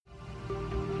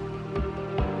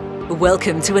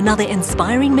Welcome to another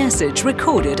inspiring message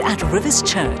recorded at Rivers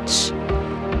Church.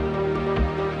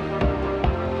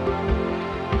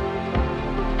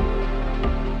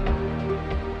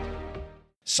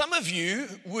 Some of you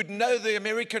would know the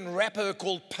American rapper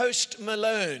called Post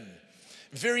Malone.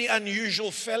 Very unusual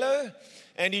fellow.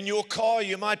 And in your car,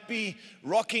 you might be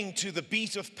rocking to the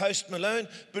beat of Post Malone.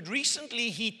 But recently,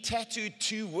 he tattooed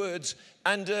two words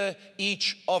under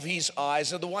each of his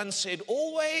eyes. And the one said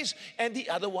always, and the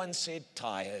other one said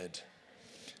tired.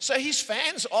 So his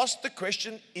fans asked the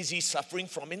question, is he suffering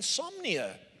from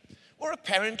insomnia? Or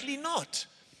apparently not.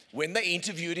 When they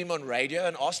interviewed him on radio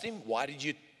and asked him, why did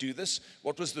you do this?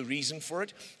 What was the reason for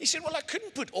it? He said, well, I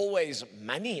couldn't put always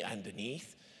money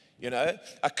underneath. You know,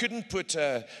 I couldn't put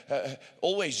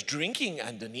always drinking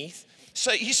underneath. So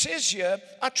he says here,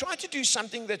 I tried to do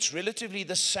something that's relatively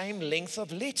the same length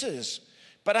of letters.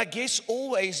 But I guess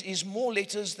always is more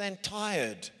letters than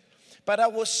tired. But I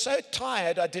was so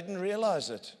tired, I didn't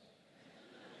realize it.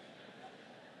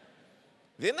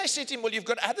 Then they said to him, well, you've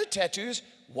got other tattoos.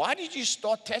 Why did you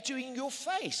start tattooing your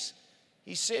face?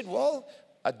 He said, well,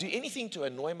 I'd do anything to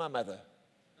annoy my mother.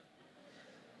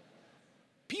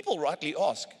 People rightly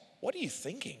ask, what are you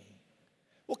thinking?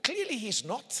 Well, clearly he's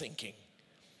not thinking.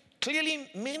 Clearly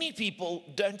many people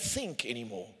don't think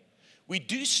anymore. We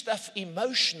do stuff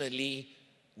emotionally,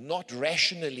 not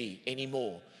rationally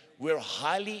anymore. We're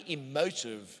highly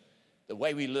emotive the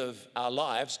way we live our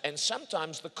lives, and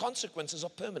sometimes the consequences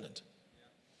are permanent.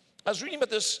 I was reading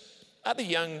about this other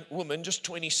young woman, just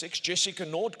 26, Jessica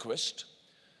Nordquist.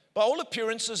 By all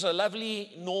appearances, a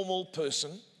lovely, normal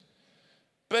person.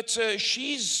 But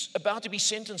she's about to be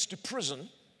sentenced to prison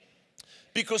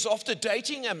because after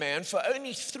dating a man for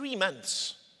only 3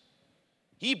 months,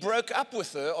 he broke up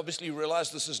with her, obviously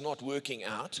realized this is not working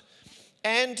out,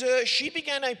 and she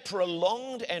began a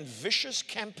prolonged and vicious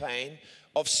campaign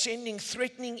of sending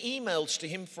threatening emails to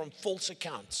him from false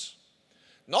accounts.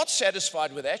 Not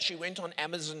satisfied with that, she went on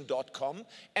Amazon.com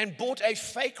and bought a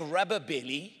fake rubber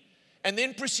belly and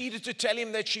then proceeded to tell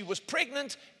him that she was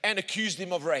pregnant and accused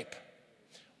him of rape.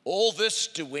 All this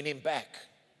to win him back.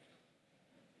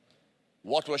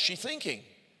 What was she thinking?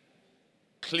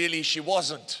 Clearly she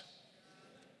wasn't.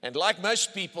 And like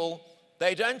most people,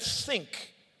 they don't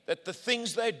think that the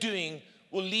things they're doing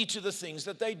will lead to the things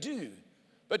that they do.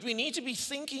 But we need to be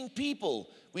thinking people.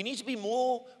 We need to be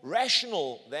more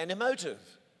rational than emotive.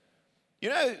 You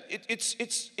know,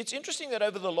 it's interesting that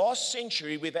over the last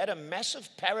century, we've had a massive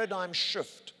paradigm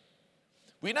shift.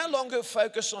 We no longer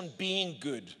focus on being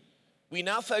good. We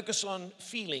now focus on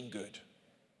feeling good.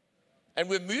 And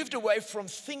we've moved away from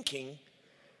thinking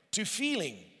to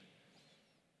feeling.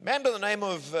 A man by the name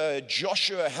of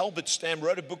Joshua Halberstam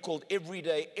wrote a book called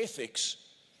Everyday Ethics.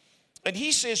 And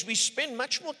he says we spend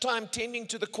much more time tending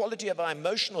to the quality of our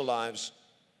emotional lives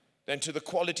than to the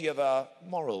quality of our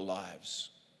moral lives.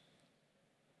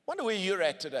 I wonder where you're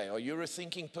at today. Are you a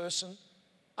thinking person?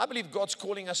 I believe God's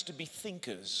calling us to be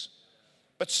thinkers.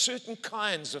 But certain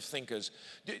kinds of thinkers.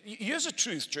 Here's the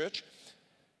truth, church.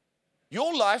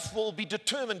 Your life will be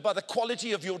determined by the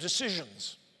quality of your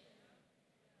decisions.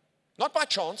 Not by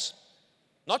chance,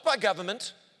 not by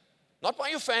government, not by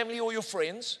your family or your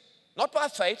friends, not by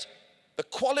fate, the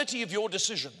quality of your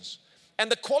decisions.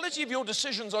 And the quality of your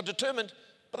decisions are determined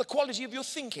by the quality of your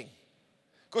thinking.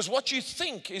 Because what you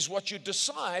think is what you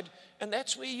decide, and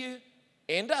that's where you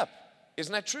end up.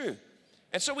 Isn't that true?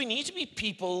 And so we need to be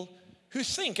people who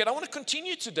think. And I want to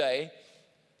continue today,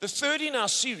 the third in our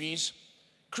series,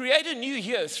 Create a New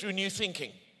Year Through New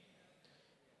Thinking.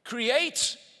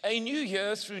 Create a new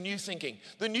year through new thinking.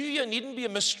 The new year needn't be a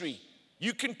mystery.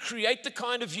 You can create the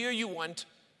kind of year you want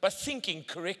by thinking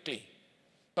correctly,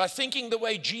 by thinking the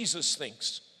way Jesus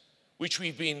thinks, which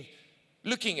we've been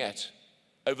looking at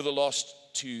over the last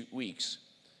 2 weeks.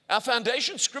 Our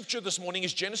foundation scripture this morning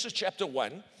is Genesis chapter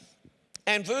 1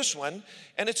 and verse 1,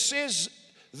 and it says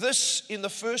this in the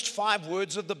first 5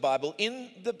 words of the Bible: in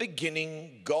the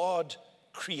beginning, God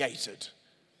created.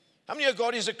 How many of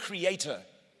God is a creator?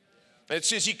 And it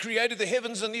says he created the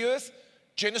heavens and the earth.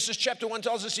 Genesis chapter 1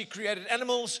 tells us he created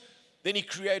animals, then he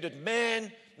created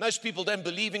man. Most people don't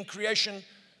believe in creation,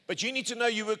 but you need to know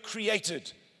you were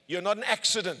created. You're not an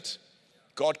accident.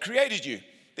 God created you.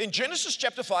 Then Genesis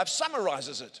chapter 5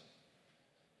 summarizes it.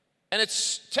 And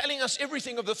it's telling us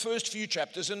everything of the first few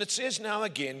chapters. And it says now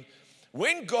again,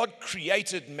 when God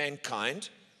created mankind,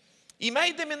 he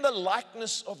made them in the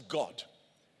likeness of God.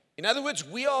 In other words,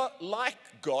 we are like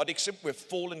God, except we're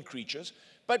fallen creatures,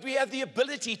 but we have the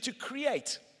ability to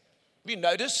create. Have you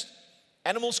noticed?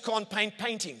 Animals can't paint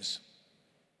paintings.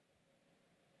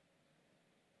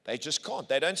 They just can't.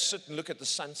 They don't sit and look at the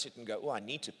sunset and go, oh, I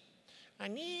need to I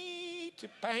need to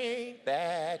paint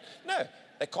that. No,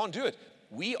 they can't do it.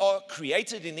 We are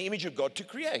created in the image of God to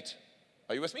create.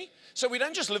 Are you with me? So we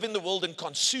don't just live in the world and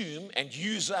consume and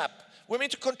use up. We're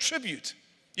meant to contribute.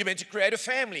 You're meant to create a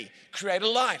family, create a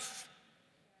life.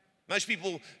 Most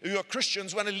people who are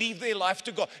Christians want to leave their life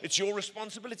to God. It's your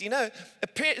responsibility. No,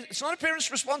 it's not a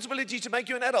parent's responsibility to make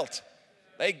you an adult.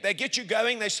 They get you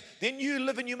going, then you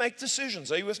live and you make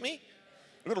decisions. Are you with me?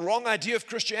 We've got a wrong idea of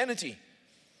Christianity.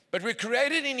 But we're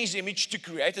created in His image to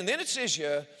create. And then it says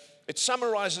here, it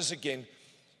summarizes again.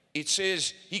 It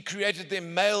says He created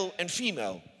them male and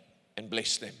female and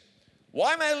blessed them.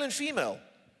 Why male and female?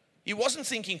 He wasn't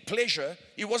thinking pleasure.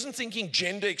 He wasn't thinking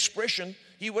gender expression.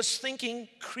 He was thinking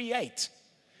create.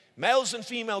 Males and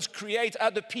females create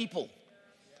other people.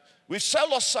 We've so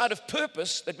lost sight of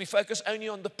purpose that we focus only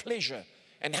on the pleasure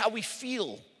and how we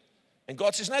feel. And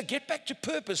God says, no, get back to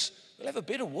purpose. We'll have a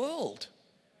better world.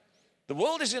 The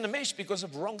world is in a mess because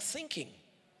of wrong thinking,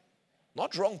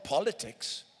 not wrong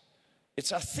politics.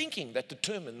 It's our thinking that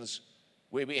determines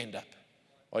where we end up.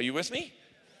 Are you with me?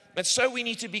 And so we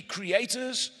need to be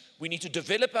creators. We need to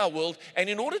develop our world. And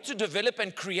in order to develop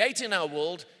and create in our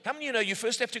world, how many of you know you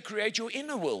first have to create your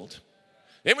inner world?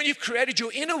 Then when you've created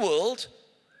your inner world,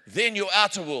 then your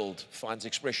outer world finds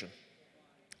expression.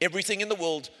 Everything in the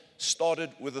world started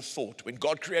with a thought. When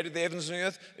God created the heavens and the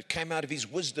earth, it came out of His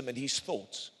wisdom and His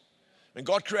thoughts. When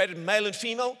God created male and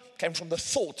female, it came from the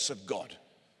thoughts of God.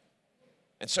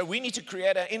 And so we need to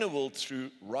create our inner world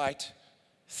through right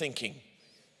thinking.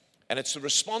 And it's the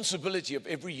responsibility of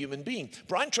every human being.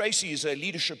 Brian Tracy is a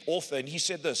leadership author, and he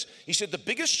said this. He said, the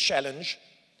biggest challenge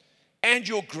and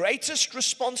your greatest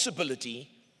responsibility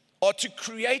are to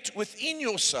create within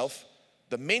yourself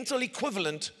the mental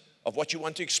equivalent of what you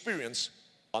want to experience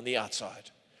on the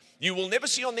outside. You will never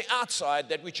see on the outside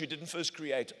that which you didn't first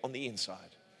create on the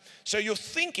inside. So your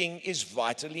thinking is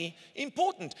vitally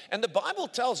important. And the Bible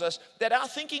tells us that our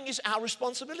thinking is our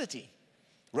responsibility.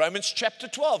 Romans chapter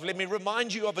 12, let me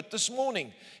remind you of it this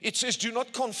morning. It says, do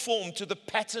not conform to the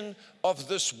pattern of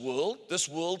this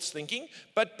world's thinking,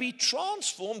 but be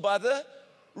transformed by the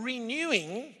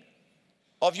renewing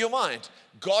of your mind.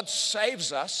 God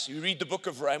saves us. You read the book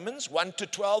of Romans 1 to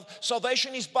 12.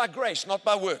 Salvation is by grace, not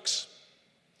by works.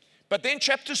 But then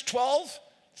chapters 12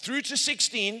 through to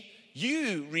 16,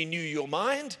 you renew your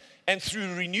mind, and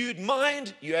through renewed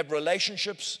mind, you have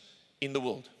relationships in the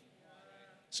world.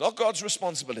 It's not God's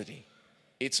responsibility.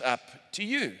 It's up to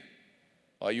you.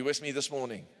 Are you with me this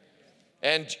morning?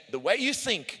 And the way you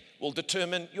think will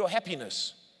determine your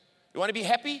happiness. You want to be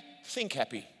happy? Think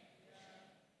happy.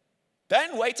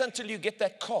 Don't wait until you get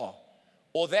that car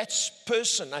or that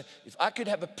person. If I could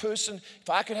have a person, if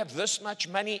I could have this much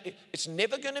money, it's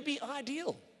never going to be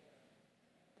ideal.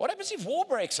 What happens if war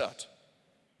breaks out?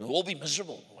 We'll all be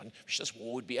miserable. I wish this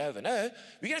war would be over. No, we're going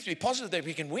to have to be positive that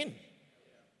we can win.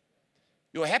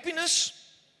 Your happiness,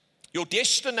 your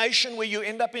destination where you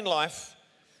end up in life,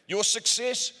 your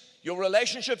success, your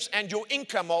relationships, and your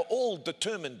income are all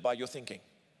determined by your thinking.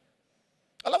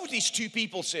 I love what these two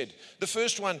people said. The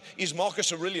first one is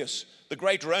Marcus Aurelius, the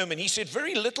great Roman. He said,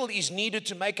 very little is needed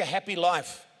to make a happy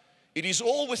life. It is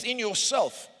all within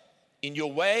yourself, in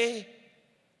your way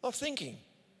of thinking.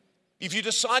 If you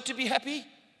decide to be happy,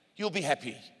 you'll be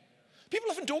happy. People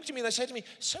often talk to me and they say to me,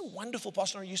 so wonderful,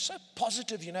 Pastor, you're so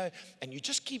positive, you and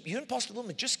you and Pastor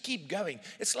Wilma just keep going.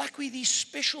 It's like we're these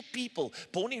special people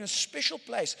born in a special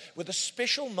place with a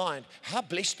special mind. How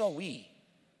blessed are we?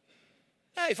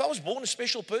 Now, if I was born a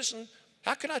special person,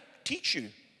 how can I teach you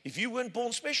if you weren't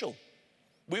born special?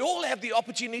 We all have the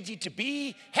opportunity to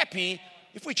be happy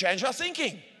if we change our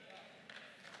thinking.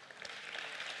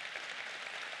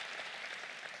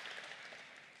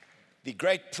 The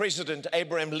great President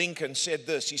Abraham Lincoln said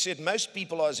this. He said, most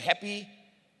people are as happy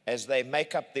as they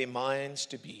make up their minds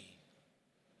to be.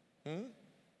 Have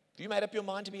you made up your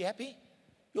mind to be happy?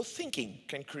 Your thinking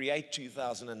can create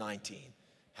 2019.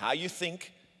 How you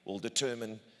think will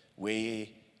determine where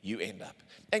you end up.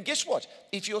 And guess what?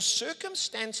 If your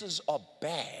circumstances are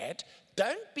bad,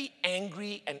 don't be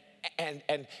angry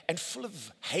and full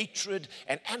of hatred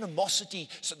and animosity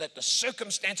so that the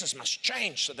circumstances must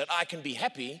change so that I can be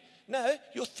happy. No,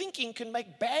 your thinking can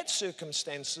make bad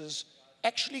circumstances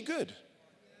actually good.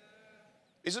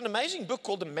 There's an amazing book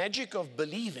called The Magic of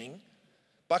Believing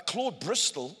by Claude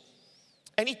Bristol,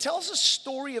 and he tells a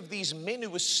story of these men who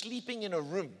were sleeping in a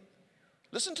room.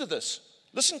 Listen to this.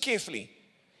 Listen carefully.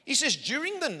 He says,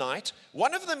 during the night,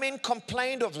 one of the men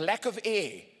complained of lack of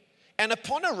air, and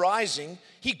upon arising,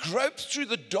 he groped through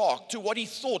the dark to what he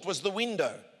thought was the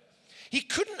window. He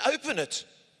couldn't open it,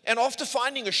 and after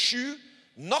finding a shoe,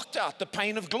 knocked out the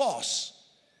pane of glass.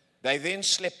 They then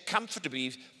slept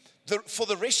comfortably for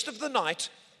the rest of the night,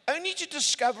 only to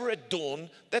discover at dawn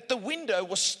that the window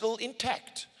was still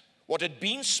intact. What had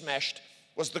been smashed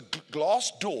was the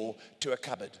glass door to a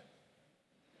cupboard.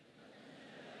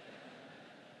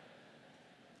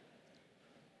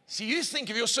 See, you think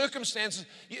of your circumstances.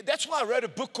 That's why I wrote a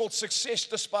book called Success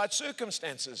Despite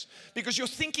Circumstances, because your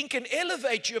thinking can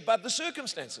elevate you above the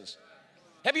circumstances.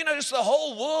 Have you noticed the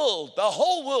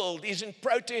whole world is in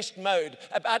protest mode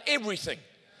about everything?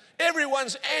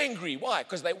 Everyone's angry. Why?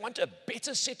 Because they want a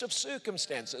better set of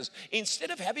circumstances instead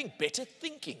of having better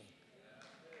thinking.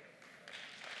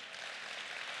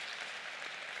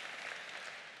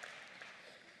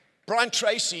 Brian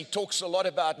Tracy talks a lot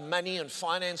about money and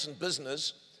finance and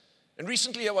business. And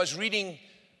recently I was reading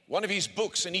one of his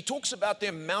books, and he talks about the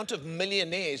amount of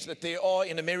millionaires that there are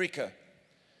in America.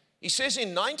 He says in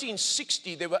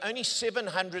 1960, there were only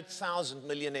 700,000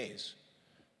 millionaires.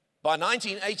 By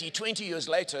 1980, 20 years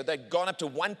later, they'd gone up to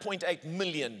 1.8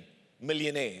 million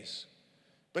millionaires.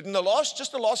 But in the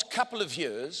last couple of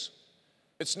years,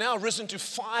 it's now risen to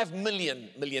 5 million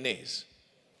millionaires.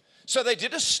 So they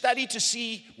did a study to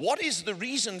see what is the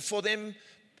reason for them,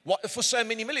 for so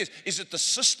many millions. Is it the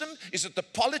system? Is it the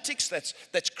politics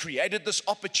that's created this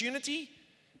opportunity?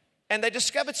 And they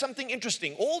discovered something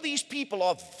interesting. All these people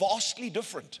are vastly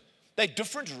different. They're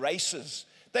different races.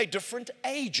 They're different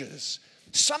ages.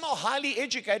 Some are highly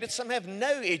educated, some have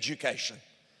no education.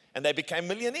 And they became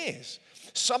millionaires.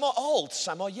 Some are old,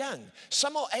 some are young.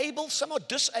 Some are able, some are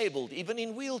disabled, even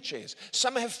in wheelchairs.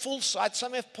 Some have full sight,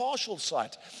 some have partial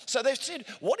sight. So they've said,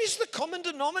 what is the common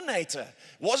denominator?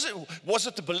 Was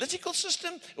it the political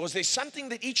system? Was there something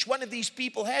that each one of these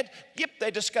people had? Yep,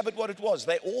 they discovered what it was.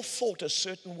 They all thought a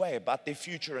certain way about their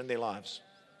future and their lives.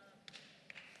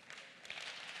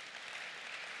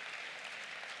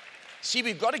 See,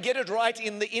 we've got to get it right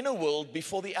in the inner world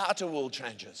before the outer world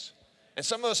changes. And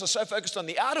some of us are so focused on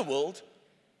the outer world,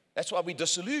 that's why we're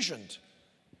disillusioned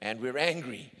and we're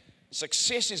angry.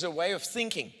 Success is a way of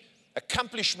thinking.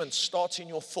 Accomplishment starts in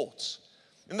your thoughts.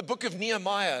 In the book of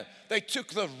Nehemiah, they took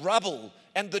the rubble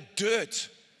and the dirt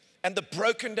and the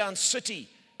broken down city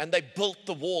and they built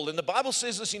the wall. And the Bible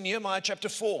says this in Nehemiah chapter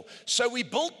 4. So we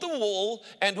built the wall,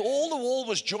 and all the wall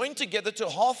was joined together to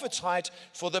half its height,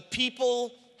 for the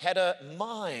people had a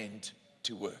mind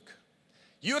to work.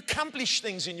 You accomplish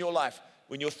things in your life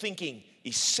when your thinking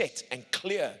is set and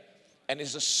clear and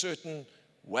is a certain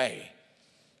way.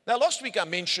 Now, last week I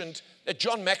mentioned that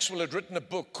John Maxwell had written a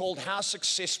book called How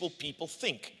Successful People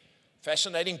Think.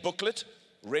 Fascinating booklet,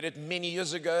 read it many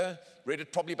years ago, read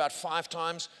it probably about 5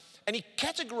 times, and he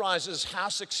categorizes how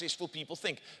successful people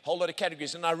think, a whole lot of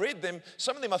categories. And I read them,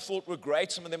 some of them I thought were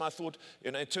great, some of them I thought,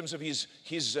 in terms of his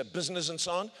business and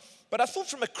so on. But I thought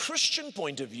from a Christian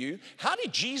point of view, how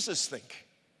did Jesus think?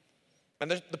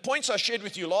 And the points I shared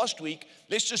with you last week,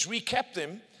 let's just recap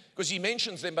them, because he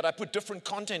mentions them, but I put different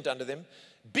content under them.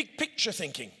 Big picture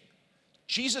thinking.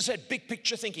 Jesus had big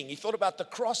picture thinking. He thought about the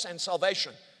cross and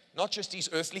salvation, not just his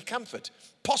earthly comfort.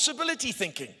 Possibility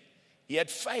thinking. He had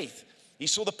faith. He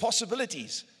saw the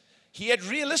possibilities. He had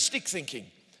realistic thinking,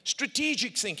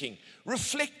 strategic thinking,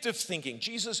 reflective thinking.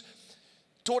 Jesus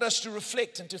taught us to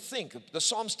reflect and to think. The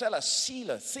Psalms tell us,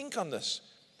 Selah, think on this.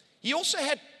 He also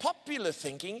had popular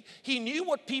thinking. He knew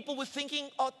what people were thinking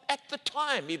at the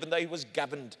time, even though he was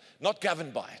not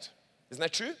governed by it. Isn't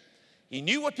that true? He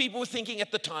knew what people were thinking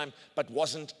at the time, but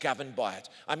wasn't governed by it.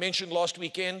 I mentioned last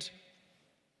weekend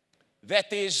that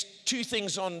there's 2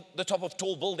 things on the top of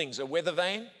tall buildings, a weather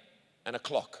vane and a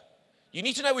clock. You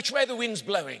need to know which way the wind's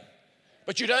blowing,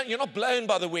 but you're not blown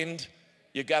by the wind,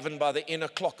 you're governed by the inner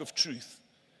clock of truth.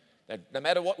 That no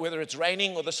matter what, whether it's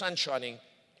raining or the sun shining,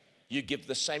 you give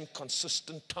the same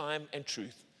consistent time and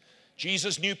truth.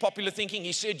 Jesus knew popular thinking.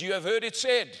 He said, you have heard it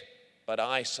said, but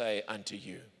I say unto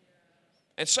you.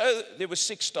 And so there were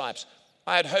 6 types.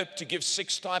 I had hoped to give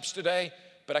 6 types today,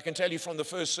 but I can tell you from the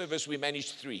first service we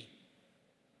managed 3.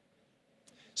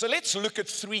 So let's look at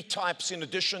 3 types in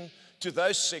addition to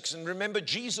those 6. And remember,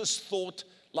 Jesus thought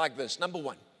like this. Number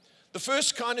 1, the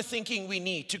first kind of thinking we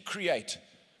need to create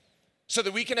so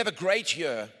that we can have a great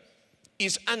year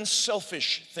is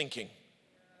unselfish thinking.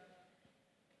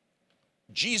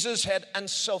 Jesus had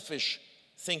unselfish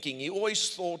thinking. He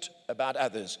always thought about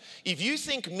others. If you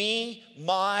think me,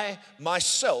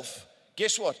 myself,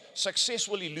 guess what? Success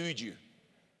will elude you.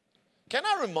 Can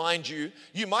I remind you,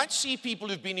 you might see people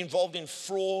who've been involved in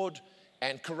fraud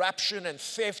and corruption and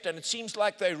theft, and it seems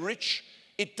like they're rich.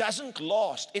 It doesn't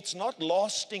last. It's not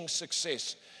lasting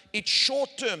success. It's short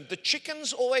term. The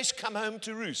chickens always come home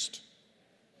to roost.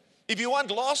 If you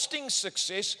want lasting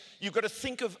success, you've got to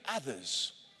think of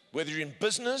others. whether you're in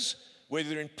business, whether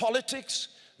you're in politics.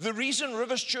 The reason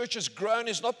Rivers Church has grown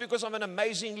is not because I'm an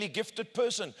amazingly gifted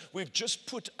person. We've just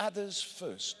put others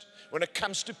first. When it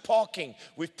comes to parking,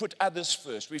 we've put others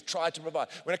first. We've tried to provide.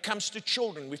 When it comes to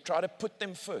children, we've tried to put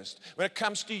them first. When it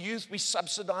comes to youth, we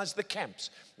subsidize the camps.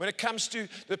 When it comes to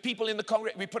the people in the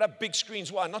congregation, we put up big screens.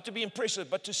 Why? Not to be impressive,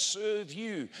 but to serve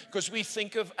you, because we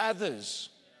think of others.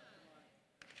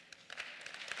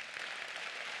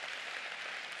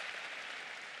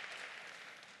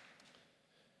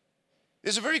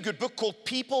 There's a very good book called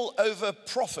People Over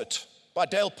Profit by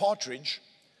Dale Partridge.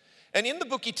 And in the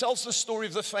book, he tells the story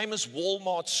of the famous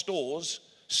Walmart stores,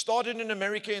 started in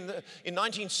America in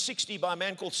 1960 by a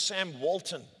man called Sam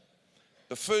Walton.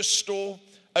 The first store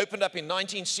opened up in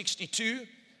 1962,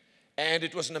 and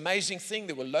it was an amazing thing.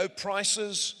 There were low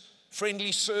prices,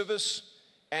 friendly service,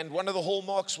 and one of the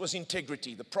hallmarks was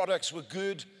integrity. The products were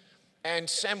good, and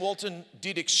Sam Walton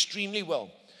did extremely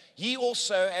well. He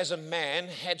also, as a man,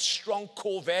 had strong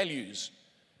core values,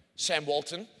 Sam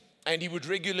Walton, and he would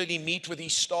regularly meet with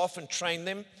his staff and train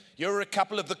them. Here are a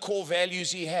couple of the core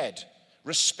values he had: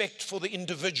 respect for the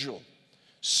individual,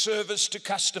 service to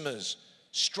customers,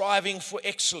 striving for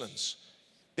excellence.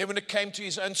 Then when it came to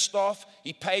his own staff,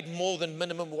 he paid more than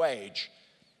minimum wage.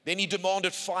 Then he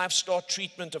demanded 5-star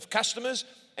treatment of customers,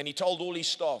 and he told all his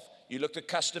staff, you look the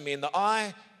customer in the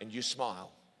eye and you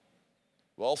smile.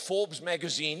 Well, Forbes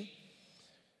magazine,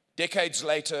 decades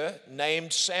later,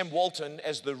 named Sam Walton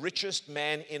as the richest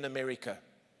man in America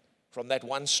from that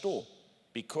one store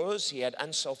because he had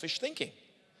unselfish thinking.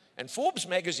 And Forbes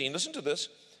magazine, listen to this,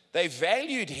 they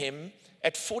valued him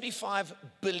at $45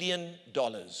 billion.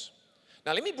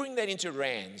 Now, let me bring that into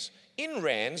rands. In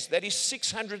rands, that is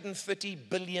 630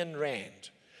 billion rand.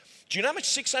 Do you know how much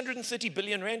 630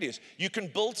 billion rand is? You can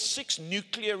build 6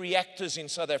 nuclear reactors in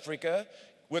South Africa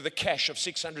with a cash of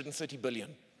 630 billion.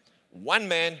 One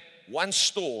man, one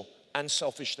store,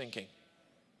 unselfish thinking.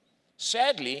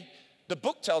 Sadly, the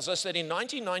book tells us that in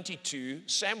 1992,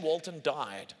 Sam Walton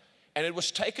died, and it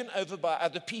was taken over by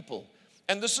other people.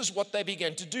 And this is what they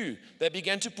began to do. They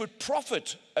began to put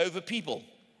profit over people.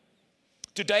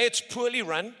 Today, it's poorly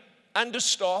run,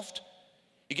 understaffed.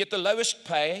 You get the lowest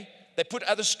pay. They put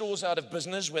other stores out of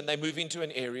business when they move into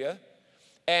an area.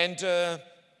 And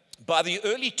by the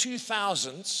early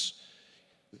 2000s,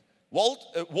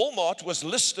 Walmart was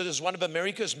listed as one of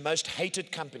America's most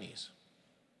hated companies.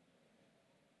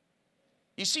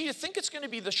 You see, you think it's going to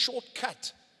be the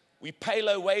shortcut. We pay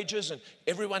low wages and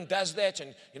everyone does that,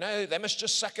 and they must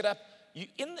just suck it up.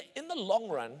 In the long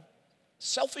run,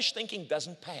 selfish thinking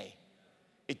doesn't pay.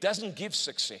 It doesn't give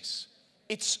success.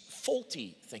 It's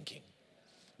faulty thinking.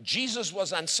 Jesus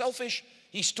was unselfish.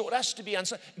 He's taught us to be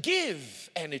unselfish. Give,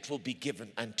 and it will be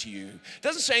given unto you. It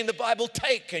doesn't say in the Bible,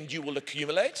 take, and you will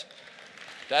accumulate.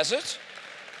 Does it?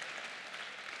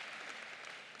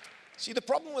 See, the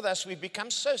problem with us, we've become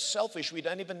so selfish, we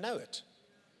don't even know it.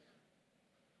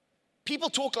 People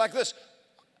talk like this,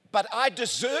 but I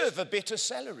deserve a better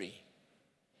salary.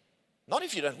 Not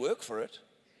if you don't work for it.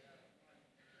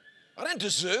 I don't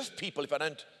deserve people if I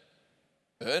don't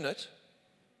earn it.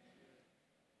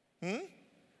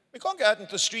 We can't go out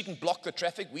into the street and block the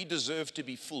traffic. We deserve to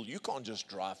be full. You can't just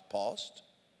drive past.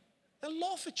 They'll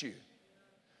laugh at you.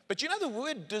 But the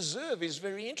word deserve is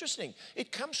very interesting.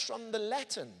 It comes from the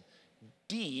Latin.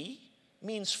 De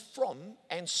means from,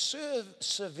 and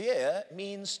servere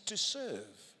means to serve.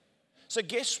 So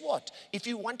guess what? If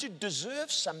you want to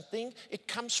deserve something, it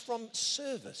comes from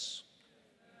service.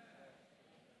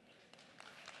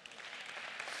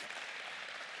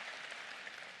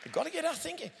 You've got to get our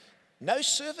thinking. No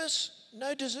service,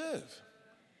 no deserve.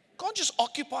 Can't just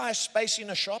occupy a space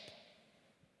in a shop.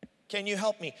 Can you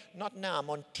help me? Not now, I'm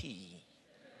on tea.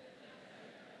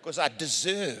 Because I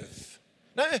deserve.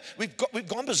 No, we've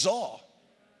gone bizarre.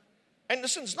 And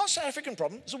listen, it's not a South African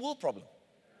problem, it's a world problem.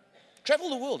 Travel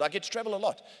the world. I get to travel a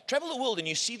lot. Travel the world and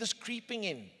you see this creeping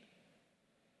in.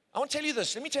 I want to tell you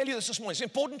this. Let me tell you this morning. It's an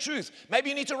important truth. Maybe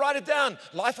you need to write it down.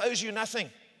 Life owes you nothing.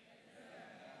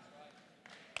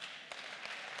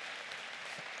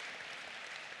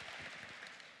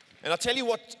 And I'll tell you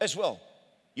what as well.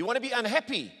 You want to be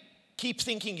unhappy, keep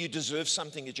thinking you deserve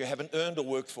something that you haven't earned or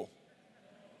worked for.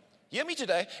 Hear me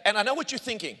today, and I know what you're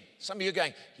thinking. Some of you are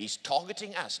going, he's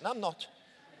targeting us. No, I'm not.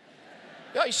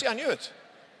 Yeah, you see, I knew it.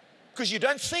 Because you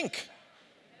don't think.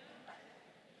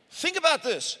 Think about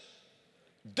this.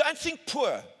 Don't think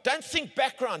poor. Don't think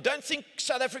background. Don't think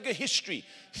South Africa history.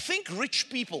 Think rich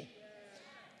people.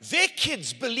 Their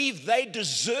kids believe they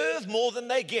deserve more than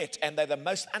they get, and they're the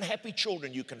most unhappy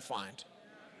children you can find.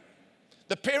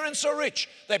 The parents are rich.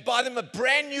 They buy them a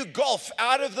brand new Golf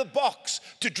out of the box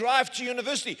to drive to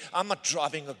university. I'm not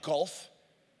driving a Golf.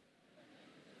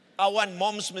 I want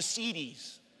mom's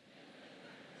Mercedes.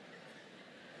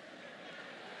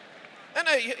 No,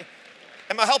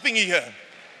 am I helping you here?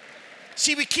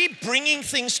 See, we keep bringing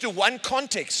things to one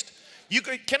context.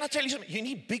 Can I tell you something? You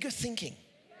need bigger thinking.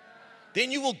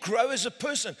 Then you will grow as a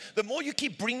person. The more you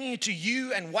keep bringing it to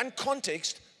you and one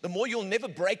context, the more you'll never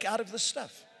break out of this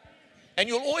stuff. And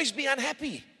you'll always be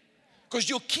unhappy because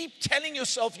you'll keep telling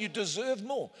yourself you deserve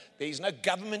more. There is no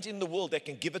government in the world that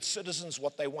can give its citizens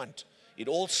what they want. It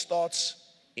all starts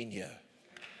in here.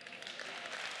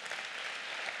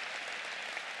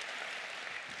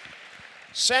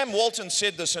 Sam Walton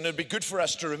said this, and it'd be good for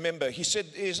us to remember. He said,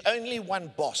 there's only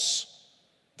one boss,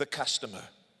 the customer.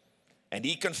 And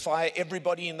he can fire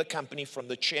everybody in the company from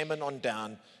the chairman on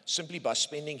down simply by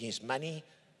spending his money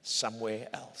somewhere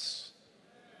else.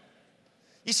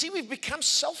 You see, we've become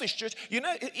selfish, church. You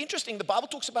know, interesting, the Bible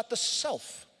talks about the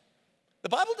self. The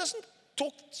Bible doesn't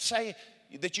say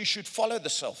that you should follow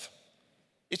the self.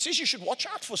 It says you should watch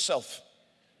out for self,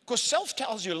 because self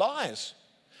tells you lies.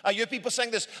 I hear people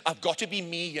saying this, I've got to be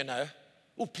me, you know.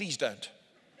 Oh, please don't.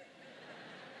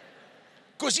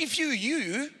 Because if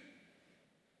you,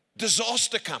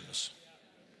 disaster comes.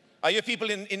 I hear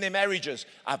people in their marriages,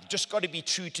 I've just got to be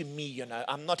true to me, you know.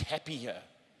 I'm not happy here.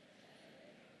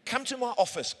 Come to my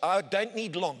office. I don't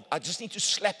need long. I just need to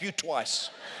slap you twice.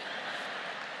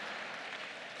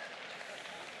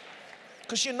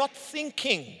 Because you're not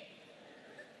thinking.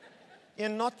 You're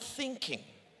not thinking.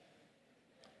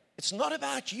 It's not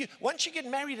about you. Once you get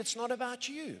married, it's not about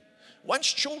you. Once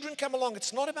children come along,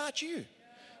 it's not about you.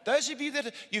 Those of you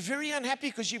that you're very unhappy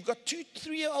because you've got 2,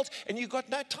 3-year-olds and you've got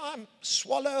no time,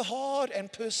 swallow hard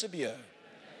and persevere.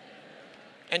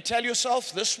 And tell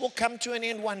yourself, this will come to an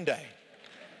end one day.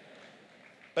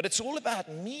 But it's all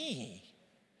about me.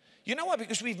 You know why?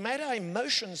 Because we've made our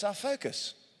emotions our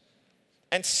focus.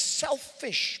 And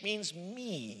selfish means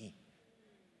me.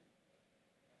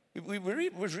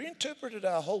 We've reinterpreted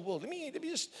our whole world. Let me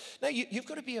just, no, you've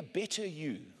got to be a better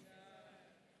you.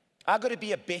 I've got to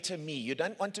be a better me. You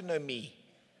don't want to know me.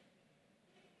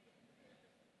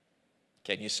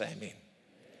 Can you say amen?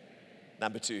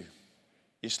 Number 2,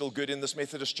 you still good in this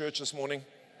Methodist church this morning?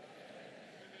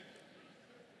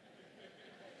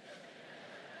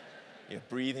 You're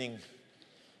breathing.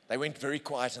 They went very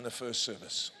quiet in the first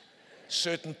service.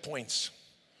 Certain points,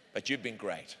 but you've been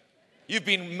great. You've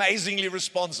been amazingly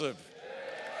responsive.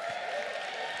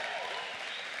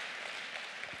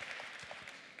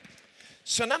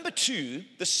 So number 2,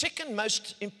 the second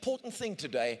most important thing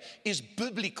today is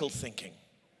biblical thinking.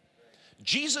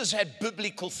 Jesus had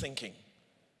biblical thinking.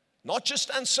 Not just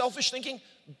unselfish thinking,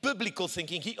 biblical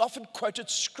thinking. He often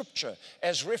quoted scripture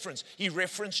as reference. He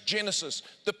referenced Genesis,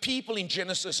 the people in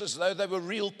Genesis as though they were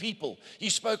real people. He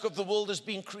spoke of the world as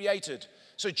being created.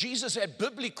 So Jesus had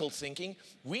biblical thinking.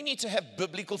 We need to have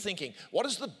biblical thinking. What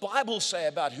does the Bible say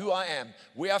about who I am,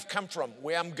 where I've come from,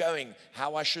 where I'm going,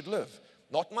 how I should live?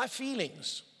 Not my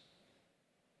feelings.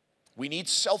 We need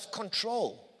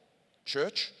self-control,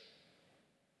 church.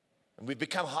 And we've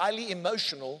become highly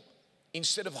emotional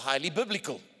instead of highly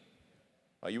biblical.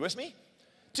 Are you with me?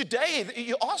 Today,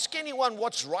 you ask anyone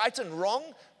what's right and wrong,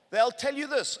 they'll tell you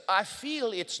this: I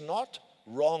feel it's not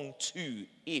wrong to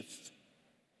if.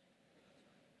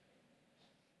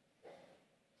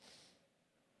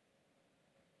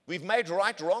 We've made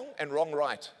right wrong and wrong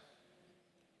right.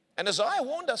 And Isaiah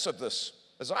warned us of this.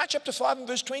 Isaiah chapter 5 and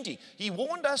verse 20. He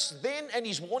warned us then and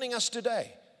he's warning us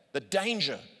today. The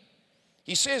danger.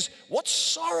 He says, what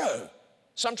sorrow.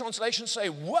 Some translations say,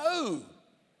 woe.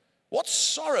 What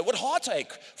sorrow, what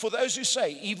heartache for those who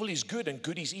say evil is good and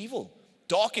good is evil.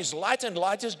 Dark is light and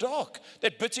light is dark.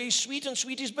 That bitter is sweet and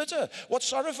sweet is bitter. What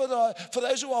sorrow for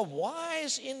those who are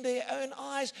wise in their own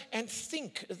eyes and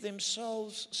think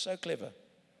themselves so clever.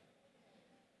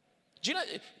 Do you know,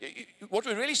 what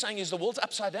we're really saying is the world's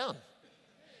upside down.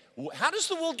 How does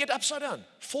the world get upside down?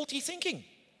 Faulty thinking.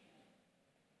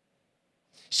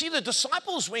 See, the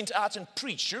disciples went out and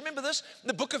preached. Do you remember this? In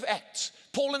the book of Acts,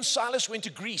 Paul and Silas went to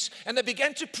Greece and they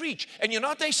began to preach. And you know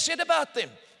what they said about them?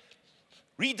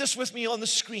 Read this with me on the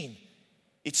screen.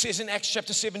 It says in Acts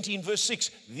chapter 17, verse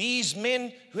 6, these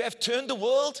men who have turned the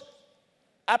world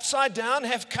upside down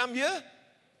have come here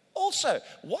also.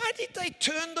 Why did they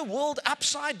turn the world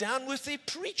upside down with their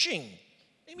preaching?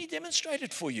 Let me demonstrate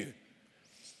it for you.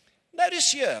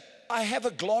 Notice here, I have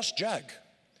a glass jug.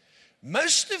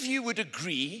 Most of you would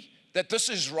agree that this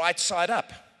is right side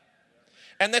up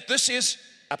and that this is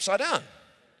upside down.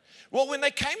 Well, when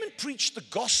they came and preached the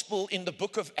gospel in the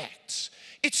book of Acts,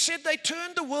 It said they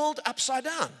turned the world upside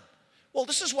down. Well,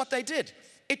 this is what they did.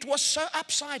 It was so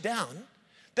upside down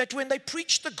that when they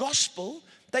preached the gospel,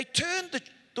 they turned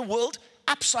the world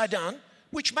upside down,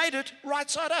 which made it right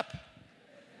side up.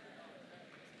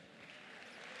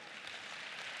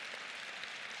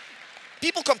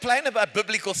 People complain about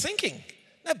biblical thinking.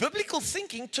 Now, biblical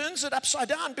thinking turns it upside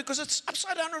down because it's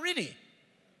upside down already.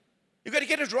 You've got to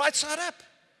get it right side up.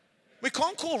 We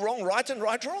can't call wrong right and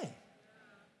right wrong.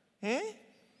 Many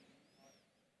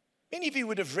of you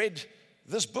would have read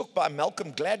this book by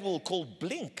Malcolm Gladwell called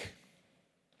Blink.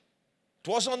 It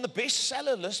was on the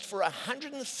bestseller list for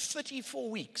 134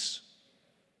 weeks.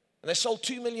 And they sold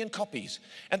 2 million copies.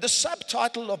 And the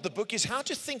subtitle of the book is How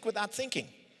to Think Without Thinking.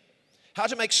 How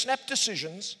to make snap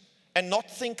decisions and not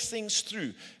think things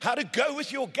through. How to go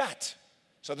with your gut.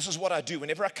 So this is what I do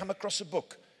whenever I come across a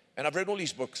book, and I've read all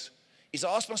these books, is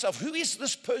I ask myself, who is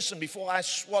this person before I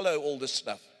swallow all this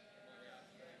stuff?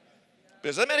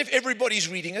 Because it doesn't matter if everybody's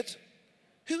reading it.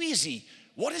 Who is he?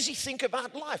 What does he think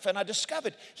about life? And I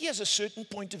discovered he has a certain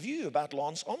point of view about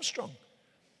Lance Armstrong,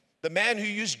 the man who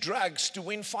used drugs to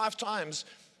win 5 times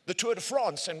the Tour de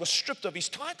France and was stripped of his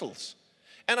titles.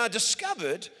 And I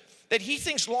discovered that he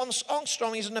thinks Lance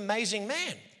Armstrong is an amazing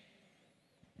man.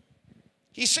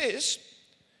 He says,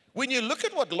 when you look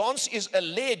at what Lance is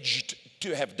alleged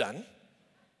to have done,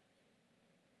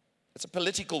 it's a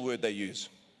political word they use.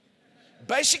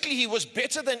 Basically, he was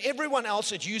better than everyone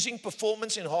else at using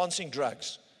performance-enhancing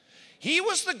drugs. He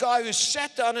was the guy who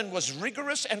sat down and was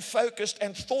rigorous and focused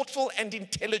and thoughtful and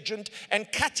intelligent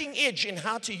and cutting edge in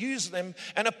how to use them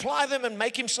and apply them and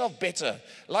make himself better.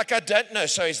 Like, I don't know,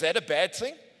 so is that a bad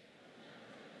thing?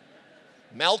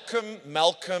 Malcolm.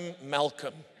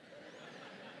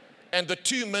 And the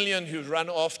 2 million who run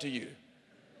after you.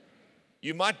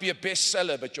 You might be a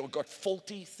bestseller, but you've got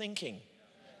faulty thinking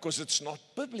because it's not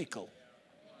biblical.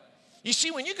 You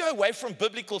see, when you go away from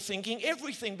biblical thinking,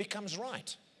 everything becomes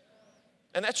right.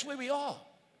 And that's where we are.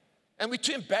 And we're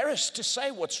too embarrassed to say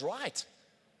what's right.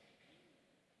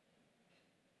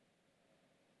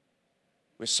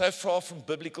 We're so far from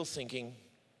biblical thinking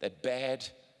that bad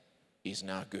is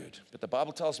now good. But the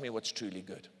Bible tells me what's truly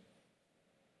good.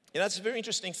 You know, it's a very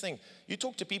interesting thing. You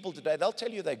talk to people today, they'll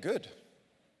tell you they're good.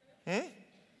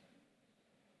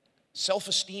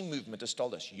 Self-esteem movement has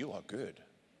told us, you are good.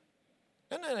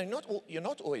 No, you're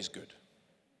not always good.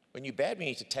 When you're bad, we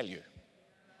need to tell you.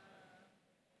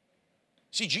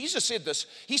 See, Jesus said this.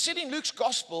 He said in Luke's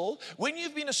gospel, when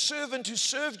you've been a servant who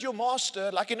served your master,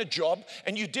 like in a job,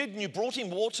 and you did, and you brought him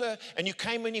water, and you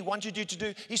came when he wanted you to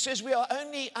do, he says, we are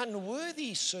only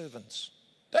unworthy servants.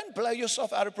 Don't blow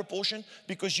yourself out of proportion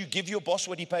because you give your boss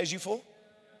what he pays you for.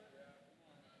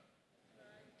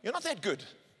 You're not that good.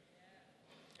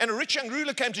 And a rich young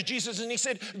ruler came to Jesus and he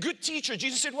said, good teacher.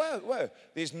 Jesus said, whoa,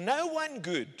 there's no one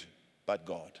good but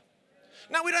God.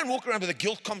 Now, we don't walk around with a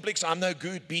guilt complex. I'm no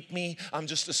good, beat me, I'm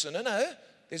just a sinner. No,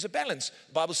 there's a balance.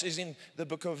 The Bible says in the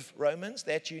book of Romans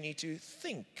that you need to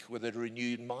think with a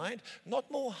renewed mind,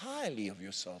 not more highly of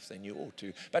yourself than you ought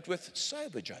to, but with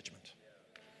sober judgment.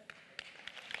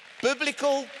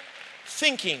 Biblical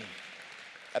thinking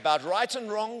about right and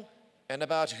wrong and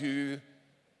about who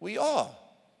we are.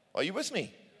 Are you with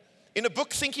me? In a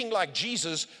book, Thinking Like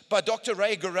Jesus, by Dr.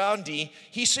 Ray Guarandi,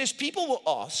 he says people were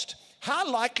asked how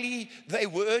likely they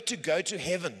were to go to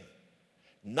heaven.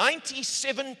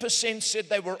 97% said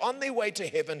they were on their way to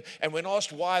heaven, and when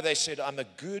asked why, they said, I'm a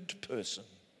good person.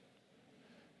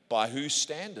 By whose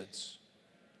standards?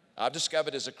 I've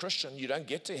discovered as a Christian, you don't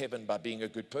get to heaven by being a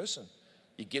good person.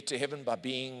 You get to heaven by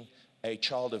being a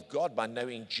child of God, by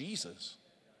knowing Jesus,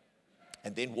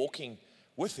 and then walking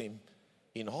with him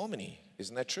in harmony.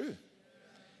 Isn't that true?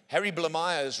 Harry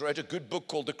Blamires wrote a good book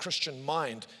called The Christian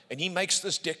Mind, and he makes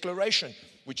this declaration,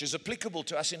 which is applicable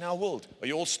to us in our world. Are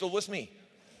you all still with me?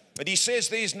 But he says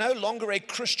there is no longer a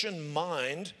Christian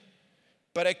mind,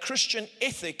 but a Christian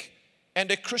ethic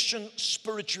and a Christian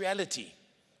spirituality.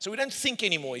 So we don't think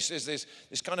anymore. He says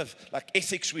there's kind of like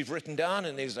ethics we've written down,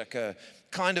 and there's like a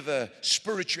kind of a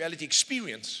spirituality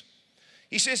experience.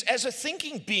 He says, as a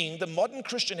thinking being, the modern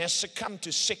Christian has succumbed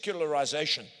to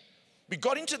secularization. We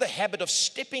got into the habit of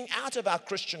stepping out of our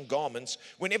Christian garments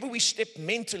whenever we step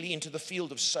mentally into the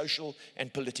field of social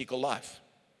and political life.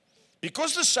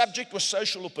 Because the subject was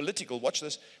social or political, watch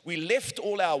this, we left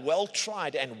all our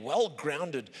well-tried and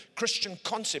well-grounded Christian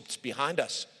concepts behind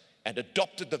us and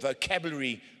adopted the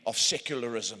vocabulary of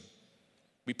secularism.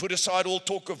 We put aside all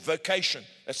talk of vocation,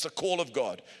 that's the call of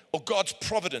God, or God's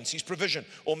providence, his provision,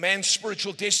 or man's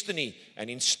spiritual destiny, and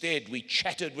instead we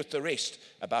chatted with the rest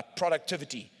about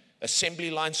productivity, assembly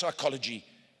line psychology,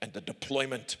 and the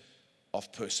deployment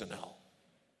of personnel.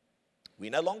 We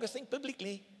no longer think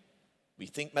biblically. We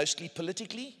think mostly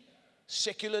politically,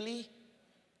 secularly,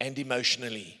 and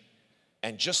emotionally.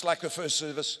 And just like the first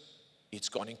service, it's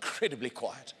gone incredibly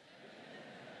quiet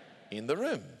in the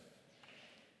room.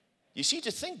 You see,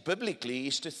 to think biblically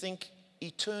is to think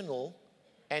eternal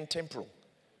and temporal,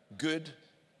 good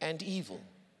and evil,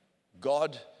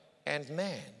 God and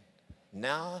man,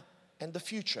 now and the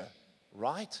future,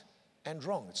 right and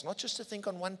wrong. It's not just to think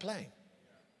on one plane.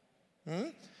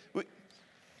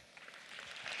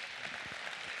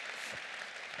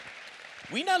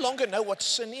 We no longer know what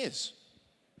sin is.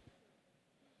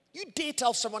 You dare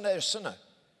tell someone they're a sinner?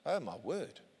 Oh, my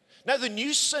word. No, the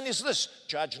new sin is this: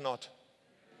 judge not.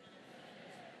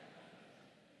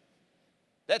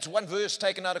 That's one verse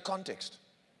taken out of context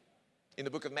in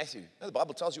the book of Matthew. No, the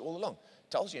Bible tells you all along.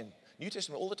 It tells you in New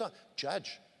Testament all the time.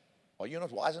 Judge. Are you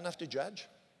not wise enough to judge?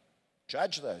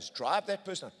 Judge those. Drive that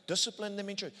person out. Discipline them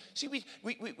in church. See,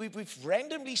 we've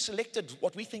randomly selected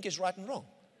what we think is right and wrong.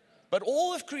 But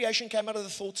all of creation came out of the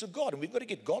thoughts of God. And we've got to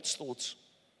get God's thoughts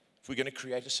if we're going to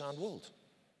create a sound world.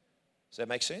 Does that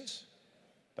make sense?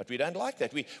 But we don't like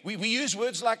that. We use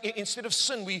words like, instead of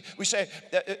sin, we say,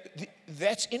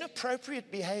 that's inappropriate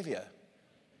behavior.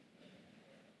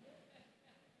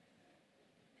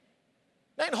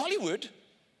 Now in Hollywood,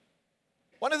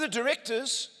 one of the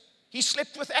directors, he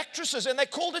slept with actresses and they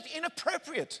called it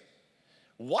inappropriate.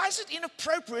 Why is it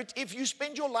inappropriate if you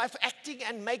spend your life acting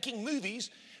and making movies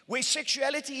where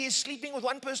sexuality is sleeping with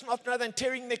one person after another and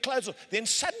tearing their clothes off? Then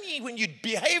suddenly when you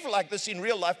behave like this in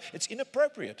real life, it's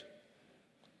inappropriate.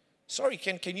 Sorry,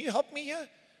 can you help me here?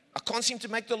 I can't seem to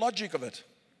make the logic of it.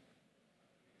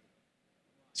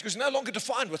 It's because it's no longer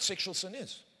defined what sexual sin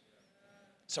is.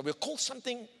 So we'll call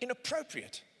something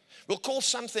inappropriate. We'll call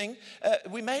something,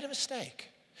 we made a mistake.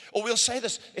 Or we'll say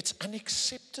this, it's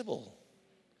unacceptable.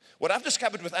 What I've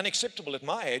discovered with unacceptable at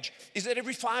my age is that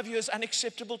every 5 years,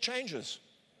 unacceptable changes.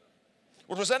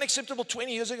 What was unacceptable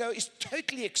 20 years ago is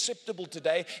totally acceptable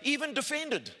today, even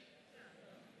defended.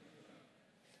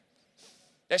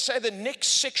 They say the next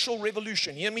sexual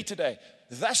revolution, hear me today,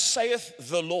 thus saith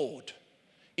the Lord,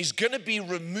 is going to be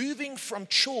removing from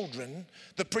children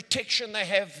the protection they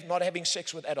have not having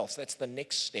sex with adults. That's the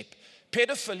next step.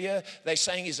 Pedophilia, they're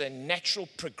saying, is a natural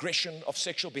progression of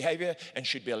sexual behavior and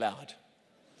should be allowed.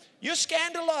 You're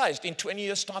scandalized. In 20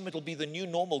 years' time, it'll be the new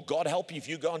normal. God help you if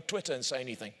you go on Twitter and say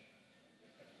anything.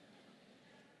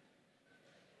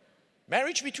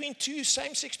 Marriage between two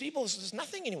same-sex people is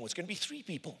nothing anymore. It's going to be 3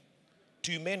 people.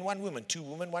 2 men, 1 woman. 2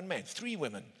 women, 1 man. 3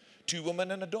 women. 2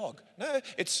 women and a dog. No,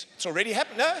 it's already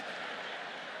happened. No.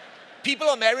 People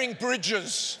are marrying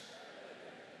bridges.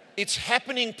 It's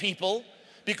happening, people,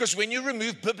 because when you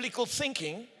remove biblical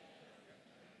thinking,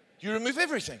 you remove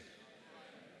everything.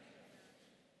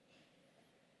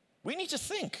 We need to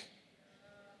think.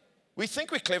 We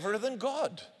think we're cleverer than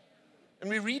God. And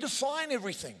we redefine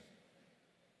everything.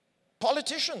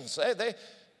 Politicians,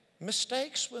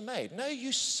 mistakes were made. No,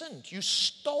 you sinned. You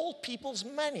stole people's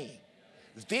money.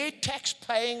 Their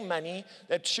tax-paying money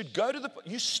that should go to the...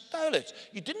 You stole it.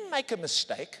 You didn't make a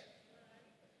mistake.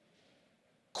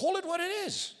 Call it what it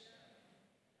is.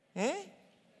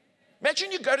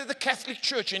 Imagine you go to the Catholic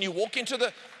Church and you walk into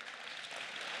the...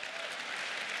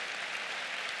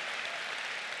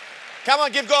 Come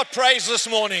on, give God praise this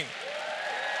morning.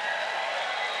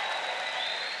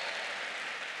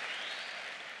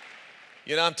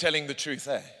 You know, I'm telling the truth,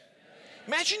 eh?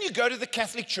 Imagine you go to the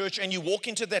Catholic Church and you walk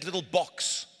into that little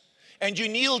box and you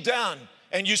kneel down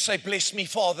and you say, "Bless me,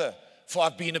 Father, for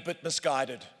I've been a bit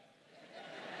misguided."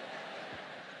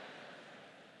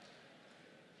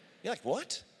 You're like,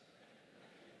 what?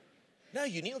 No,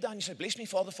 you kneel down and you say, "Bless me,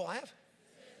 Father, for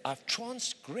I've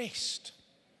transgressed.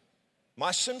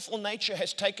 My sinful nature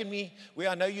has taken me where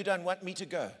I know you don't want me to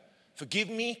go. Forgive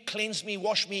me, cleanse me,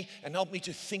 wash me, and help me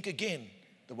to think again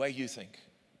the way you think."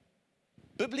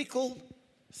 Biblical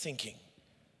thinking.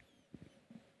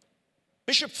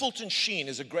 Bishop Fulton Sheen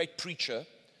is a great preacher,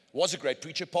 was a great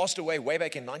preacher, passed away way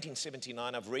back in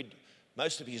 1979. I've read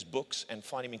most of his books and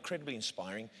find him incredibly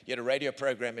inspiring. He had a radio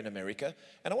program in America.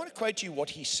 And I want to quote you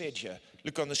what he said here.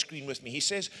 Look on the screen with me. He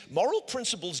says, "Moral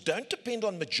principles don't depend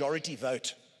on majority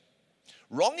vote.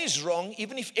 Wrong is wrong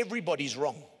even if everybody's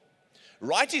wrong.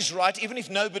 Right is right even if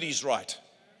nobody's right.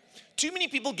 Too many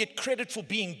people get credit for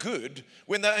being good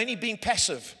when they're only being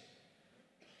passive.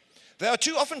 They are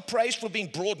too often praised for being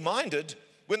broad-minded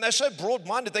when they're so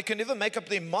broad-minded they can never make up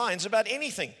their minds about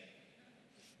anything.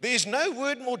 There is no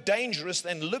word more dangerous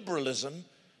than liberalism,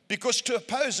 because to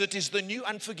oppose it is the new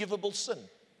unforgivable sin."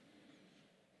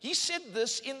 He said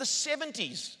this in the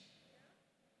 70s.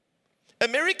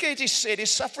 America, it is said,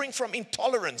 is suffering from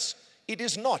intolerance It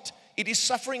is not. It is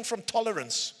suffering from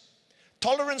tolerance.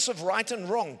 Tolerance of right and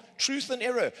wrong, truth and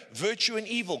error, virtue and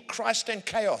evil, Christ and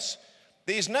chaos.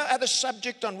 There is no other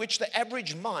subject on which the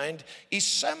average mind is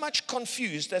so much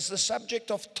confused as the subject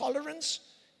of tolerance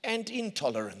and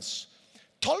intolerance.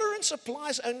 Tolerance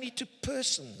applies only to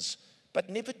persons, but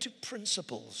never to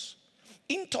principles.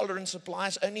 Intolerance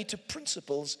applies only to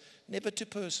principles, never to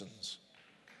persons.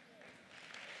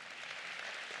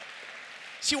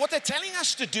 See, what they're telling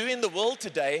us to do in the world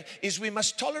today is we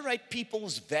must tolerate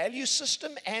people's value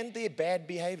system and their bad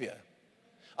behavior.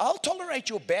 I'll tolerate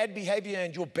your bad behavior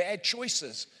and your bad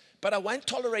choices, but I won't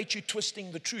tolerate you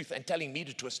twisting the truth and telling me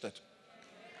to twist it.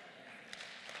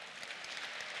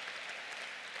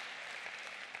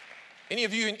 Any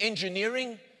of you in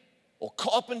engineering or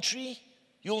carpentry,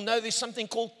 you'll know there's something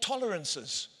called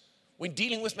tolerances. When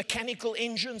dealing with mechanical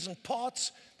engines and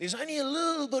parts, there's only a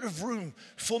little bit of room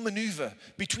for maneuver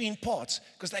between parts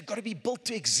because they've got to be built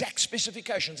to exact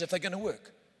specifications if they're going to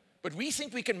work. But we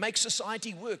think we can make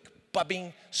society work by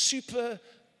being super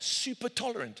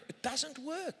tolerant. It doesn't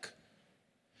work.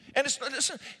 And it's not,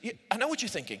 listen, I know what you're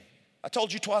thinking. I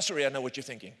told you twice already, I know what you're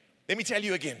thinking. Let me tell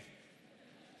you again.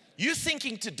 You're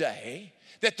thinking today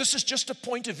that this is just a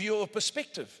point of view or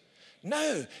perspective.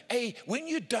 No, when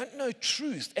you don't know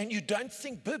truth and you don't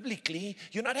think biblically,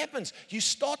 you know what happens? You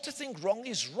start to think wrong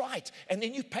is right, and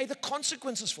then you pay the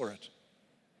consequences for it.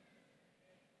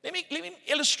 Let me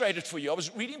illustrate it for you. I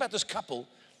was reading about this couple.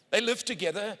 They live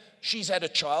together. She's had a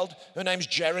child. Her name's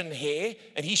Jaron Hare,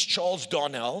 and he's Charles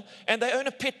Darnell, and they own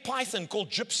a pet python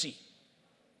called Gypsy.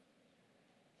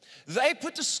 They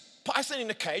put this python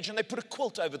in a cage, and they put a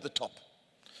quilt over the top.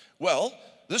 Well,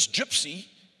 this Gypsy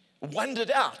wandered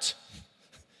out,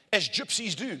 as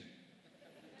gypsies do,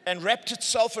 and wrapped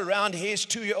itself around Hare's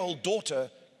 2-year-old daughter,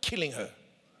 killing her.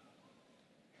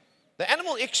 The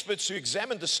animal experts who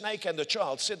examined the snake and the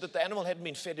child said that the animal hadn't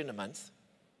been fed in a month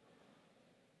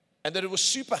and that it was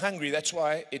super hungry. That's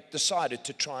why it decided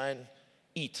to try and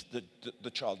eat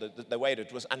the child. The weight,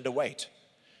 it was underweight.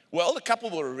 Well, the couple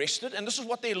were arrested, and this is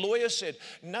what their lawyer said.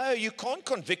 No, you can't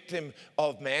convict them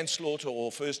of manslaughter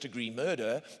or first-degree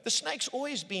murder. The snake's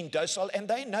always been docile, and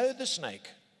they know the snake.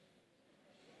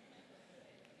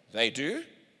 They do?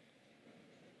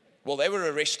 Well, they were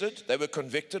arrested. They were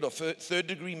convicted of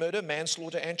third-degree murder,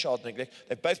 manslaughter, and child neglect.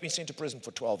 They've both been sent to prison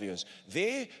for 12 years.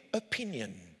 Their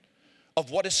opinion of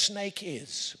what a snake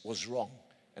is was wrong,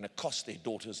 and it cost their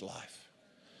daughter's life.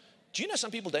 Do you know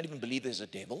some people don't even believe there's a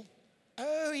devil?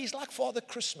 Oh, he's like Father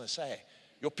Christmas, eh?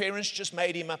 Your parents just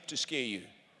made him up to scare you.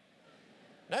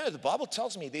 No, the Bible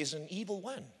tells me there's an evil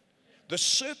one. The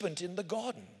serpent in the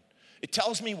garden. It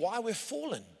tells me why we're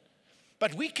fallen.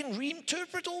 But we can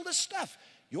reinterpret all this stuff.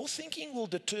 Your thinking will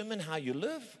determine how you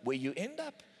live, where you end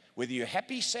up, whether you're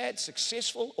happy, sad,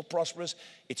 successful, or prosperous.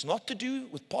 It's not to do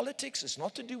with politics. It's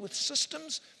not to do with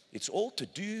systems. It's all to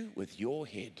do with your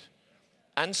head.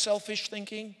 Unselfish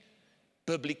thinking,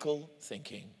 biblical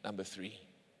thinking. Number 3.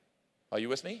 Are you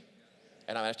with me?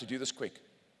 And I have to do this quick.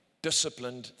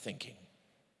 Disciplined thinking.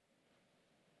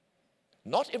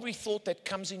 Not every thought that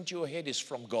comes into your head is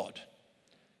from God.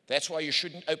 That's why you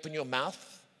shouldn't open your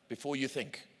mouth before you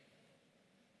think.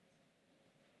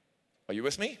 Are you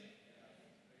with me?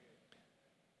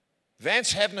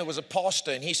 Vance Havner was a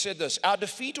pastor, and he said this: our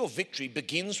defeat or victory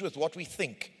begins with what we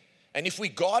think. And if we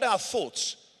guard our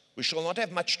thoughts, we shall not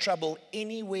have much trouble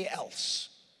anywhere else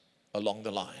along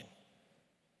the line.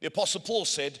 The Apostle Paul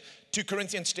said, 2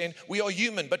 Corinthians 10, we are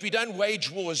human, but we don't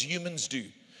wage war as humans do.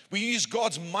 We use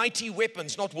God's mighty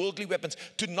weapons, not worldly weapons,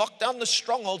 to knock down the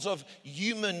strongholds of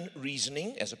human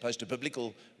reasoning, as opposed to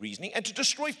biblical reasoning, and to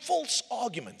destroy false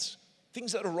arguments,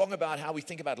 things that are wrong about how we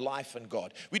think about life and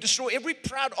God. We destroy every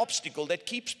proud obstacle that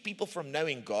keeps people from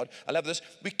knowing God. I love this.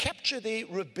 We capture their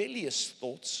rebellious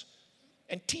thoughts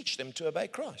and teach them to obey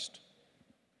Christ.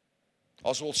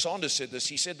 Oswald Sanders said this.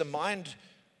 He said, the mind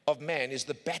of man is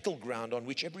the battleground on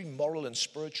which every moral and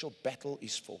spiritual battle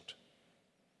is fought.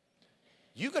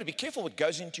 You've got to be careful what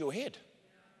goes into your head.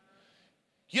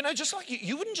 You know, just like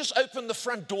you wouldn't just open the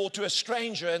front door to a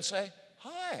stranger and say,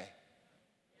 hi,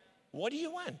 what do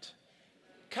you want?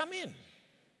 Come in.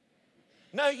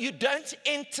 No, you don't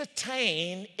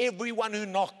entertain everyone who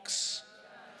knocks.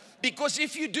 Because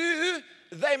if you do,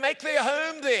 they make their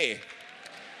home there.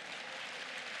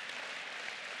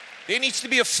 There needs to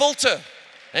be a filter.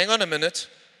 Hang on a minute.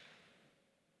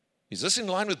 Is this in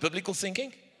line with biblical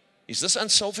thinking? Is this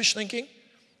unselfish thinking?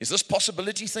 Is this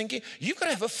possibility thinking? You've got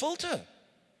to have a filter.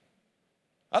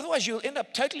 Otherwise, you'll end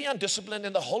up totally undisciplined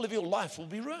and the whole of your life will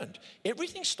be ruined.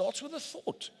 Everything starts with a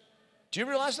thought. Do you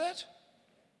realize that?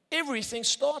 Everything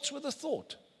starts with a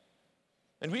thought.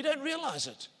 And we don't realize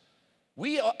it.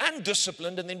 We are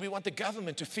undisciplined, and then we want the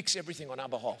government to fix everything on our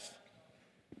behalf.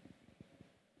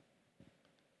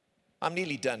 I'm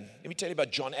nearly done. Let me tell you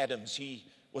about John Adams. He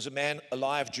was a man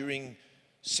alive during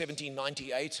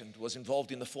 1798 and was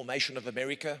involved in the formation of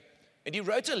America. And he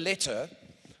wrote a letter,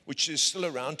 which is still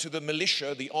around, to the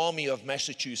militia, the army of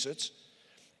Massachusetts.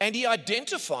 And he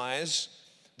identifies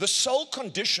the sole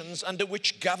conditions under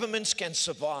which governments can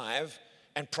survive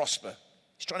and prosper.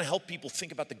 He's trying to help people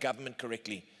think about the government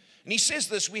correctly. And he says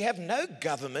this: we have no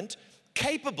government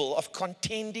capable of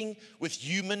contending with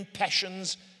human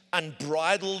passions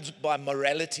unbridled by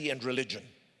morality and religion.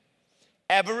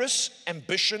 Avarice,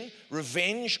 ambition,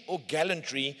 revenge, or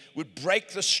gallantry would break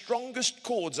the strongest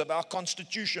cords of our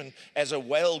Constitution as a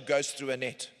whale goes through a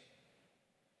net.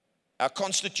 Our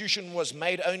Constitution was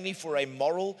made only for a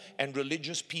moral and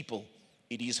religious people.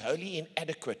 It is wholly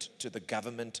inadequate to the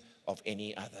government of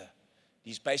any other.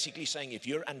 He's basically saying if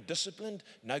you're undisciplined,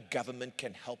 no government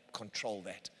can help control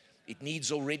that. It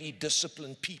needs already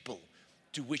disciplined people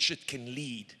to which it can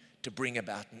lead to bring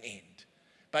about an end.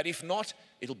 But if not,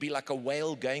 it'll be like a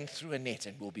whale going through a net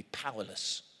and we'll be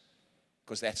powerless,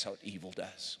 because that's how evil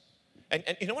does. And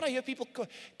you know what I hear people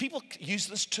use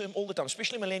this term all the time,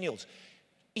 especially millennials: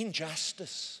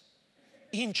 injustice,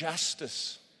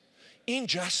 injustice,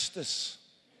 injustice.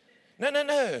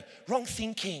 No, wrong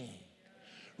thinking,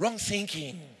 wrong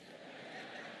thinking,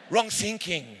 wrong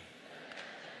thinking.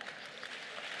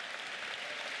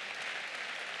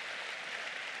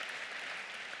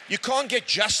 You can't get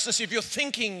justice if your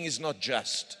thinking is not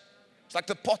just. It's like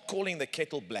the pot calling the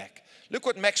kettle black. Look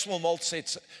what Maxwell Maltz said,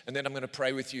 and then I'm going to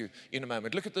pray with you in a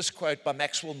moment. Look at this quote by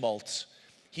Maxwell Maltz.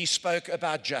 He spoke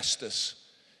about justice,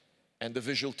 and the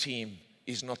visual team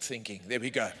is not thinking. There we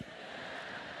go.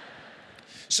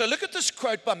 So look at this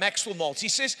quote by Maxwell Maltz. He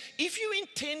says, if you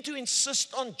intend to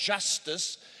insist on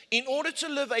justice in order to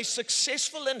live a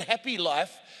successful and happy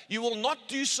life, you will not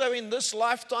do so in this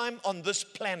lifetime on this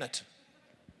planet.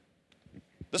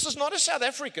 This is not a South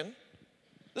African.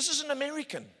 This is an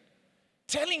American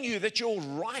telling you that your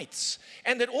rights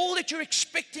and that all that you're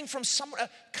expecting from someone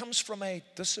comes from a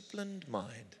disciplined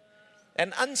mind,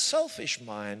 an unselfish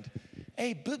mind,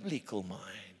 a biblical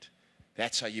mind.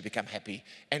 That's how you become happy.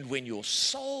 And when your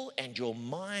soul and your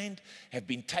mind have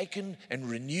been taken and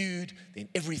renewed, then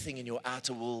everything in your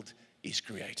outer world is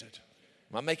created.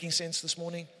 Am I making sense this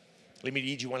morning? Let me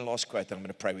read you one last quote, then I'm going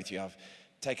to pray with you. I've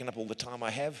taken up all the time I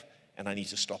have, and I need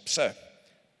to stop. So,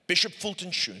 Bishop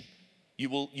Fulton Sheen, you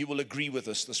will agree with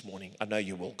us this morning. I know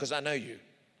you will, because I know you.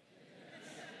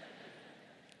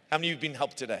 How many of you have been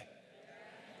helped today?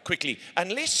 Quickly.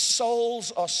 Unless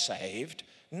souls are saved,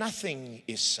 nothing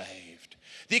is saved.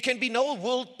 There can be no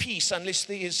world peace unless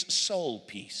there is soul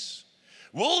peace.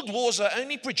 World wars are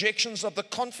only projections of the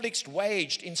conflicts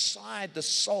waged inside the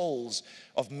souls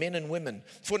of men and women.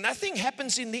 For nothing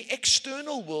happens in the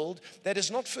external world that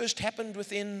has not first happened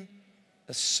within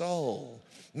a soul.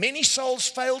 Many souls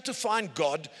fail to find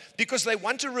God because they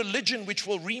want a religion which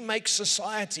will remake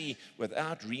society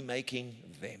without remaking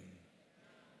them.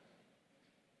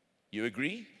 You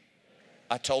agree?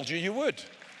 I told you you would.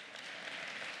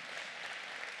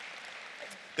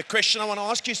 The question I want to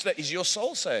ask you today is your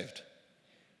soul saved?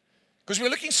 Because we're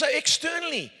looking so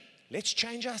externally. Let's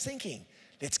change our thinking.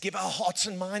 Let's give our hearts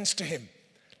and minds to Him.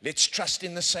 Let's trust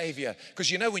in the Savior.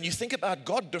 Because you know, when you think about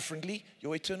God differently,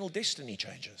 your eternal destiny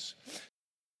changes.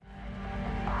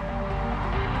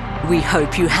 We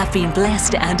hope you have been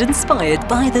blessed and inspired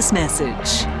by this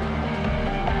message.